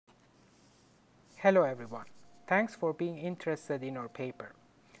Hello everyone. Thanks for being interested in our paper.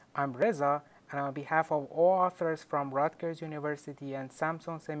 I'm Reza, and on behalf of all authors from Rutgers University and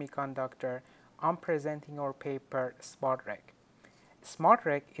Samsung Semiconductor, I'm presenting our paper SmartRec.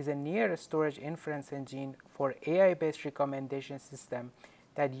 SmartRec is a near storage inference engine for AI-based recommendation system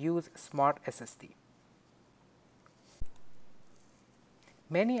that use Smart SSD.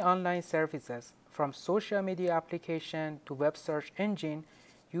 Many online services, from social media application to web search engine,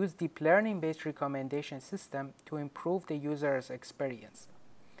 use deep learning based recommendation system to improve the user's experience.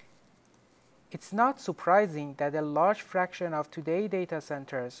 It's not surprising that a large fraction of today's data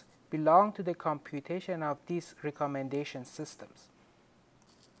centers belong to the computation of these recommendation systems.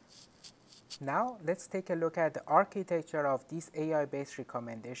 Now let's take a look at the architecture of this AI-based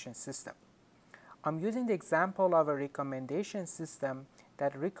recommendation system. I'm using the example of a recommendation system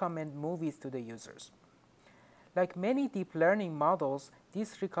that recommend movies to the users. Like many deep learning models,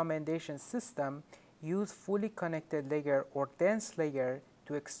 this recommendation system use fully connected layer or dense layer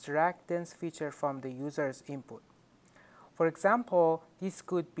to extract dense feature from the user's input. For example, this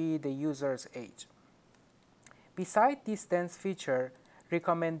could be the user's age. Besides this dense feature,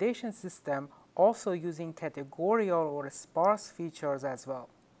 recommendation system also using categorical or sparse features as well.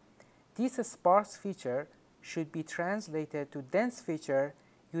 This sparse feature should be translated to dense feature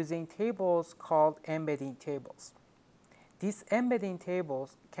using tables called embedding tables. These embedding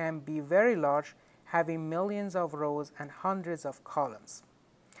tables can be very large, having millions of rows and hundreds of columns.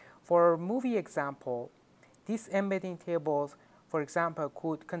 For a movie example, these embedding tables, for example,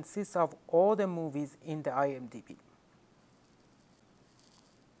 could consist of all the movies in the IMDb.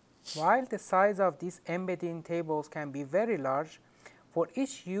 While the size of these embedding tables can be very large, for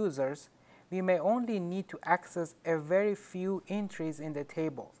each user, we may only need to access a very few entries in the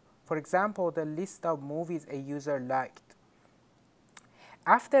table. For example, the list of movies a user liked.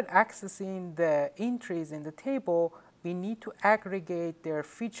 After accessing the entries in the table, we need to aggregate their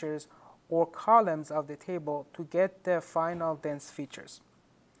features or columns of the table to get the final dense features.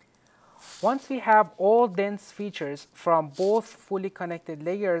 Once we have all dense features from both fully connected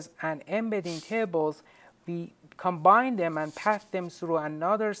layers and embedding tables, we combine them and pass them through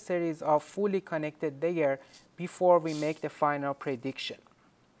another series of fully connected layers before we make the final prediction.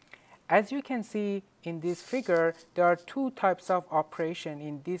 As you can see in this figure, there are two types of operation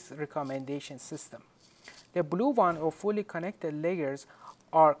in this recommendation system. The blue one, or fully connected layers,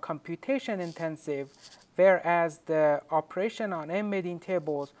 are computation intensive, whereas the operation on embedding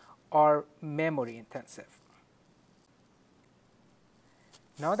tables are memory intensive.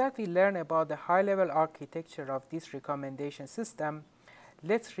 Now that we learned about the high-level architecture of this recommendation system,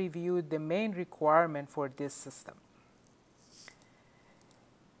 let's review the main requirement for this system.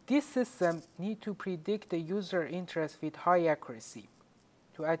 This system needs to predict the user interest with high accuracy.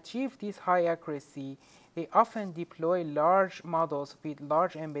 To achieve this high accuracy, they often deploy large models with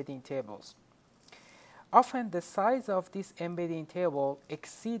large embedding tables. Often the size of this embedding table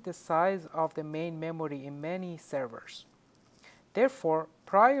exceeds the size of the main memory in many servers. Therefore,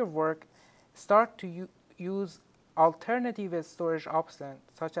 prior work start to use alternative storage options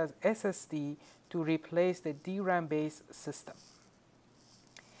such as SSD to replace the DRAM-based system.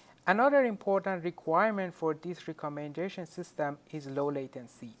 Another important requirement for this recommendation system is low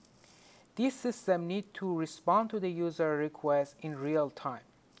latency. This system needs to respond to the user request in real time.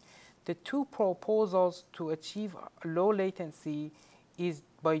 The two proposals to achieve low latency is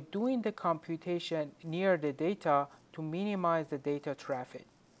by doing the computation near the data to minimize the data traffic.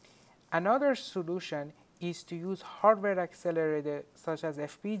 Another solution is to use hardware accelerator such as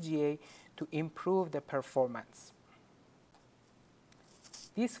FPGA to improve the performance.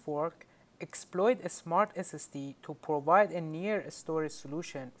 This work exploits a smart SSD to provide a near storage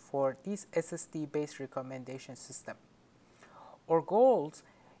solution for this SSD-based recommendation system. Our goals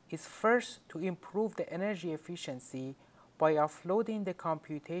is first to improve the energy efficiency by offloading the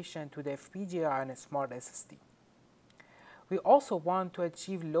computation to the FPGA and a smart SSD. We also want to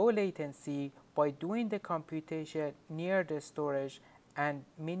achieve low latency by doing the computation near the storage and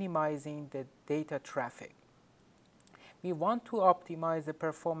minimizing the data traffic. We want to optimize the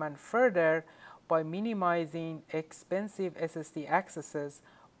performance further by minimizing expensive SSD accesses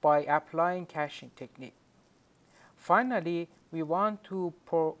by applying caching technique. Finally, we want to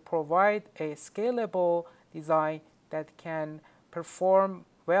provide a scalable design that can perform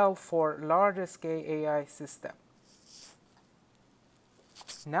well for large-scale AI systems.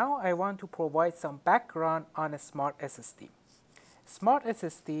 Now I want to provide some background on a smart SSD. Smart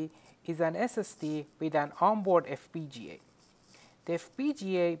SSD is an SSD with an onboard FPGA. The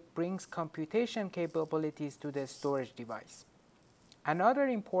FPGA brings computation capabilities to the storage device. Another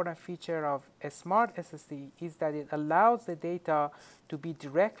important feature of a smart SSD is that it allows the data to be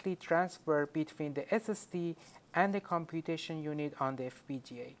directly transferred between the SSD and the computation unit on the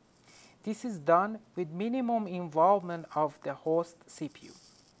FPGA. This is done with minimum involvement of the host CPU.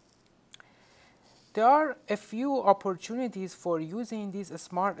 There are a few opportunities for using these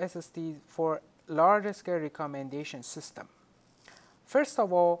smart SSDs for large-scale recommendation system. First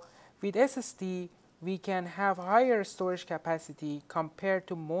of all, with SSD, we can have higher storage capacity compared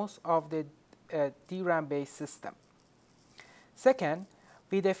to most of the DRAM-based system. Second,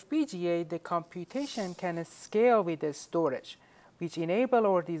 with FPGA, the computation can scale with the storage, which enable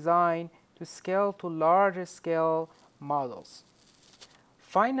our design to scale to larger scale models.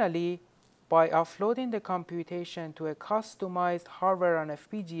 Finally, by offloading the computation to a customized hardware on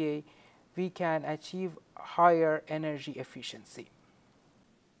FPGA, we can achieve higher energy efficiency.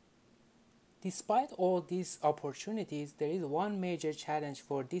 Despite all these opportunities, there is one major challenge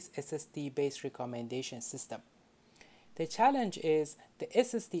for this SSD-based recommendation system. The challenge is the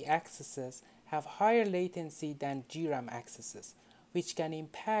SSD accesses have higher latency than DRAM accesses, which can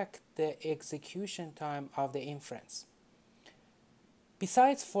impact the execution time of the inference.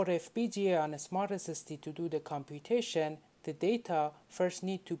 Besides, for the FPGA on a smart SSD to do the computation, the data first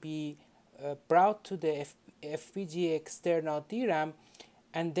need to be brought to the FPGA external DRAM,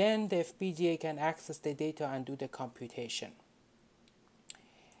 and then the FPGA can access the data and do the computation.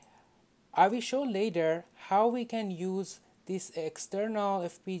 I will show later how we can use this external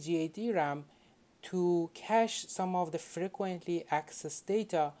FPGA DRAM to cache some of the frequently accessed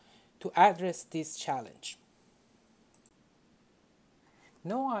data to address this challenge.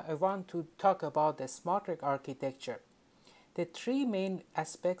 Now I want to talk about the SmartRAC architecture. The three main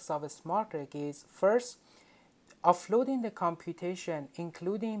aspects of a SmartRAC is, first, offloading the computation,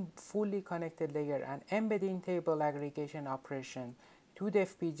 including fully connected layer and embedding table aggregation operation to the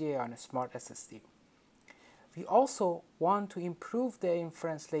FPGA on a smart SSD. We also want to improve the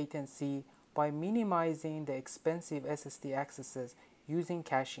inference latency by minimizing the expensive SSD accesses using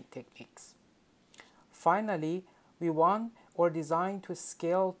caching techniques. Finally, we want our design to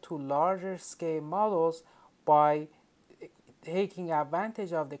scale to larger scale models by taking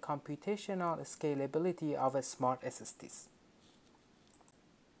advantage of the computational scalability of a smart SSDs.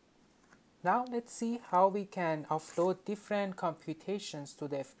 Now let's see how we can offload different computations to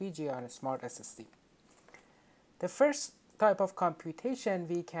the FPGA on a smart SSD. The first type of computation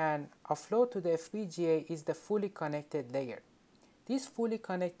we can offload to the FPGA is the fully connected layer. This fully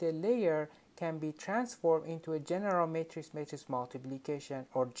connected layer can be transformed into a general matrix multiplication,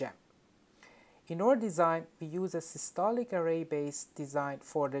 or GEM. In our design, we use a systolic array-based design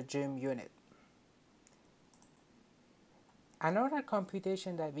for the GEM unit. Another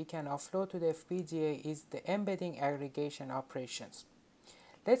computation that we can offload to the FPGA is the embedding aggregation operations.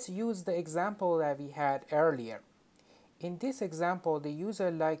 Let's use the example that we had earlier. In this example, the user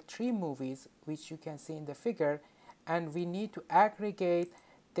liked 3 movies, which you can see in the figure, and we need to aggregate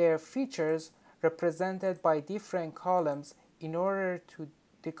their features represented by different columns in order to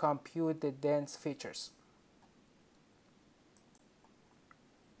compute the dense features.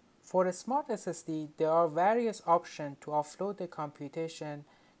 For a smart SSD, there are various options to offload the computation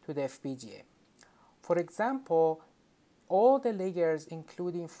to the FPGA. For example, all the layers,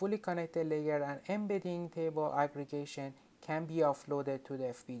 including fully connected layer and embedding table aggregation, can be offloaded to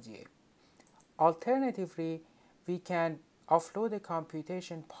the FPGA. Alternatively, we can offload the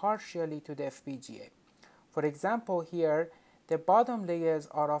computation partially to the FPGA. For example, here, the bottom layers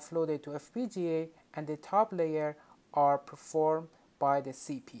are offloaded to FPGA and the top layer are performed by the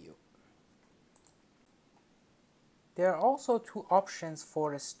CPU. There are also 2 options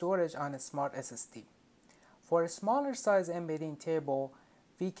for storage on a smart SSD. For a smaller size embedding table,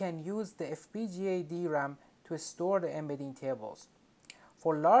 we can use the FPGA DRAM to store the embedding tables.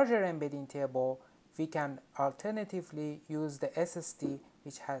 For larger embedding table, we can alternatively use the SSD,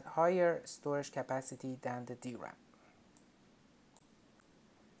 which has higher storage capacity than the DRAM.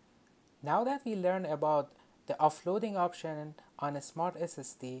 Now that we learned about the offloading option on a smart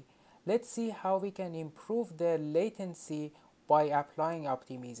SSD, let's see how we can improve the latency by applying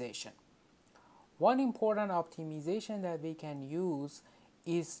optimization. One important optimization that we can use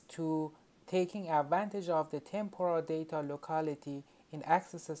is to taking advantage of the temporal data locality in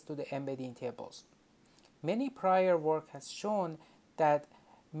accesses to the embedding tables. Many prior work has shown that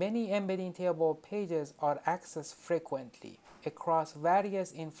many embedding table pages are accessed frequently across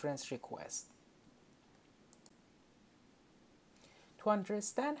various inference requests. To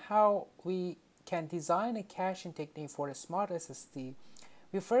understand how we can design a caching technique for a smart SSD,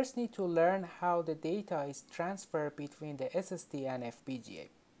 we first need to learn how the data is transferred between the SSD and FPGA.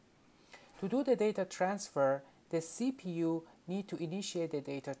 To do the data transfer, the CPU needs to initiate the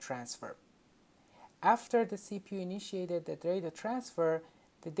data transfer. After the CPU initiated the data transfer,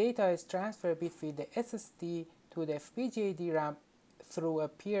 the data is transferred between the SSD to the FPGA DRAM through a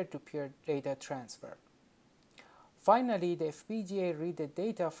peer-to-peer data transfer. Finally, the FPGA reads the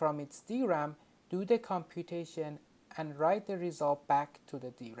data from its DRAM, do the computation, and write the result back to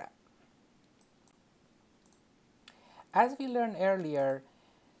the DRAM. As we learned earlier,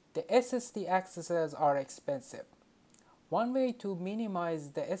 the SSD accesses are expensive. One way to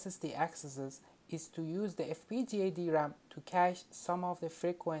minimize the SSD accesses is to use the FPGA DRAM to cache some of the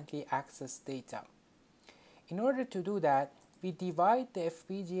frequently accessed data. In order to do that, we divide the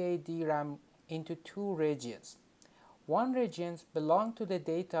FPGA DRAM into two regions. One region belongs to the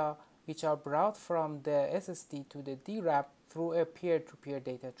data which are brought from the SSD to the DRAM through a peer-to-peer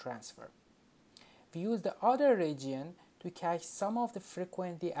data transfer. We use the other region to cache some of the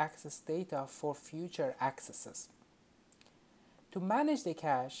frequently accessed data for future accesses. To manage the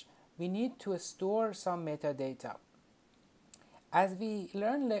cache, we need to store some metadata. As we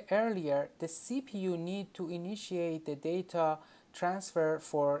learned earlier, the CPU needs to initiate the data transfer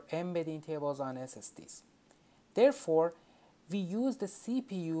for embedding tables on SSDs. Therefore, we use the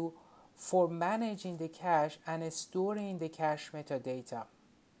CPU for managing the cache and storing the cache metadata.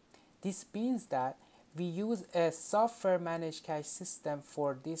 This means that we use a software managed cache system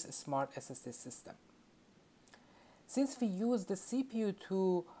for this smart SSD system. Since we use the CPU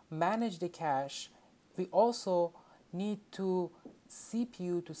to manage the cache, we also need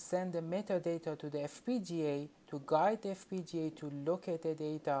CPU to send the metadata to the FPGA to guide the FPGA to locate the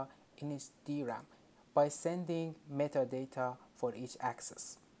data in its DRAM by sending metadata for each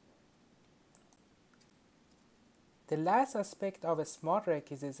access. The last aspect of a smart rack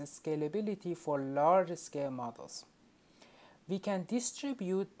is its scalability for large-scale models. We can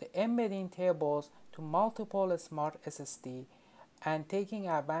distribute the embedding tables to multiple smart SSD and taking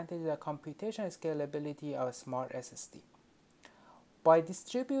advantage of the computation scalability of a smart SSD. By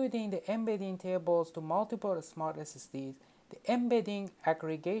distributing the embedding tables to multiple smart SSDs, the embedding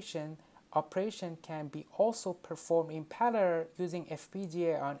aggregation operation can be also performed in parallel using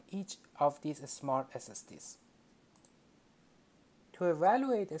FPGA on each of these smart SSDs. To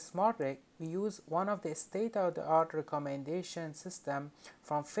evaluate a smart rack, we use one of the state-of-the-art recommendation system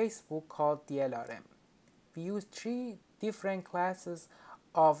from Facebook called DLRM. We use three different classes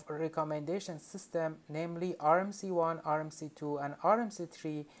of recommendation system, namely RMC1, RMC2, and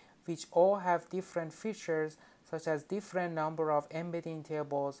RMC3, which all have different features such as different number of embedding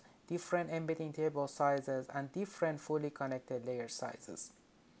tables, different embedding table sizes, and different fully connected layer sizes.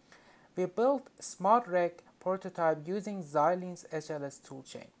 We built Smart Rack prototype using Xilinx HLS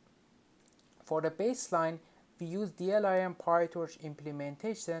toolchain. For the baseline, we use DLRM PyTorch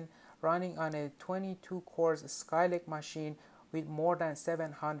implementation running on a 22 cores Skylake machine with more than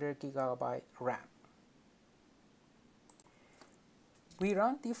 700 GB RAM. We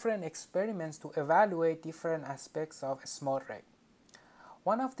run different experiments to evaluate different aspects of a smart rack.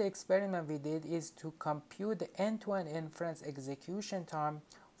 One of the experiments we did is to compute the end-to-end inference execution time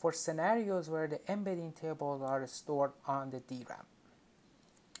for scenarios where the embedding tables are stored on the DRAM.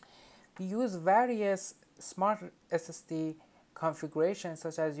 We use various smart SSD configurations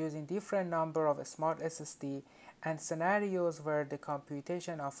such as using different number of smart SSD and scenarios where the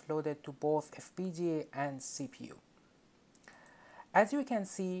computation offloaded to both FPGA and CPU. As you can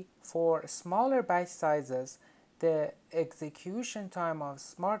see, for smaller batch sizes, the execution time of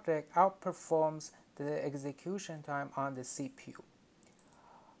Smart Rack outperforms the execution time on the CPU.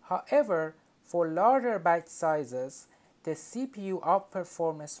 However, for larger batch sizes, the CPU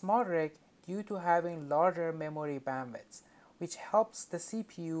outperforms a Smart Rack due to having larger memory bandwidths, which helps the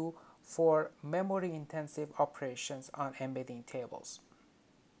CPU for memory-intensive operations on embedding tables.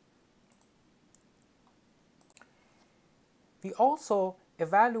 We also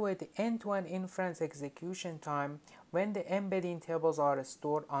evaluate the end-to-end inference execution time when the embedding tables are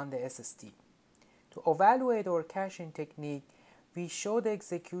stored on the SSD. To evaluate our caching technique, we show the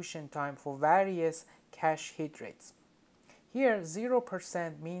execution time for various cache hit rates. Here,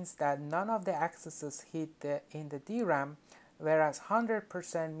 0% means that none of the accesses hit in the DRAM, whereas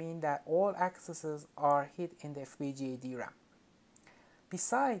 100% means that all accesses are hit in the FPGA DRAM.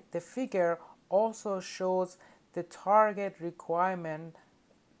 Besides, the figure also shows the target latency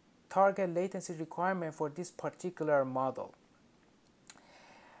requirement for this particular model.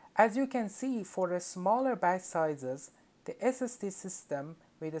 As you can see, for the smaller batch sizes, the SSD system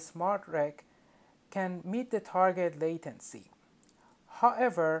with a Smart Rack can meet the target latency.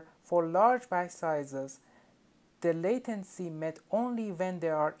 However, for large batch sizes, the latency met only when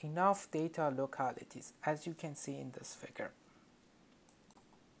there are enough data localities, as you can see in this figure.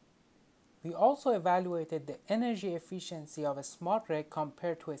 We also evaluated the energy efficiency of a smart rig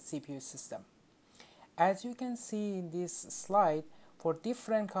compared to a CPU system. As you can see in this slide, for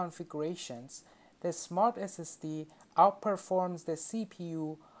different configurations, the smart SSD outperforms the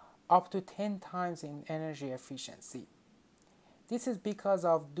CPU up to 10 times in energy efficiency. This is because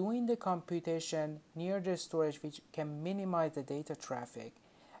of doing the computation near the storage, which can minimize the data traffic,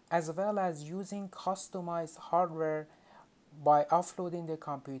 as well as using customized hardware by offloading the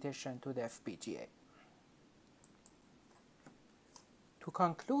computation to the FPGA. To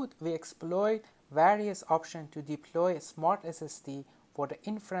conclude, we explored various options to deploy a smart SSD for the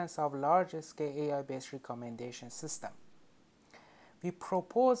inference of large-scale AI-based recommendation system. We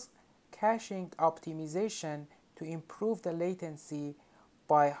proposed caching optimization to improve the latency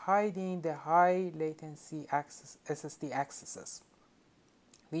by hiding the high latency SSD accesses.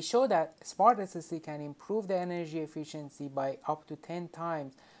 We show that smart SSD can improve the energy efficiency by up to 10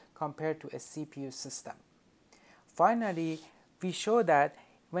 times compared to a CPU system. Finally, we show that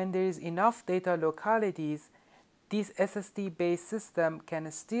when there is enough data localities, this SSD-based system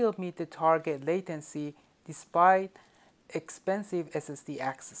can still meet the target latency despite expensive SSD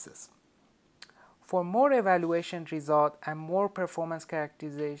accesses. For more evaluation results and more performance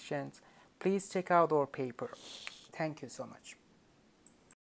characterizations, please check out our paper. Thank you so much.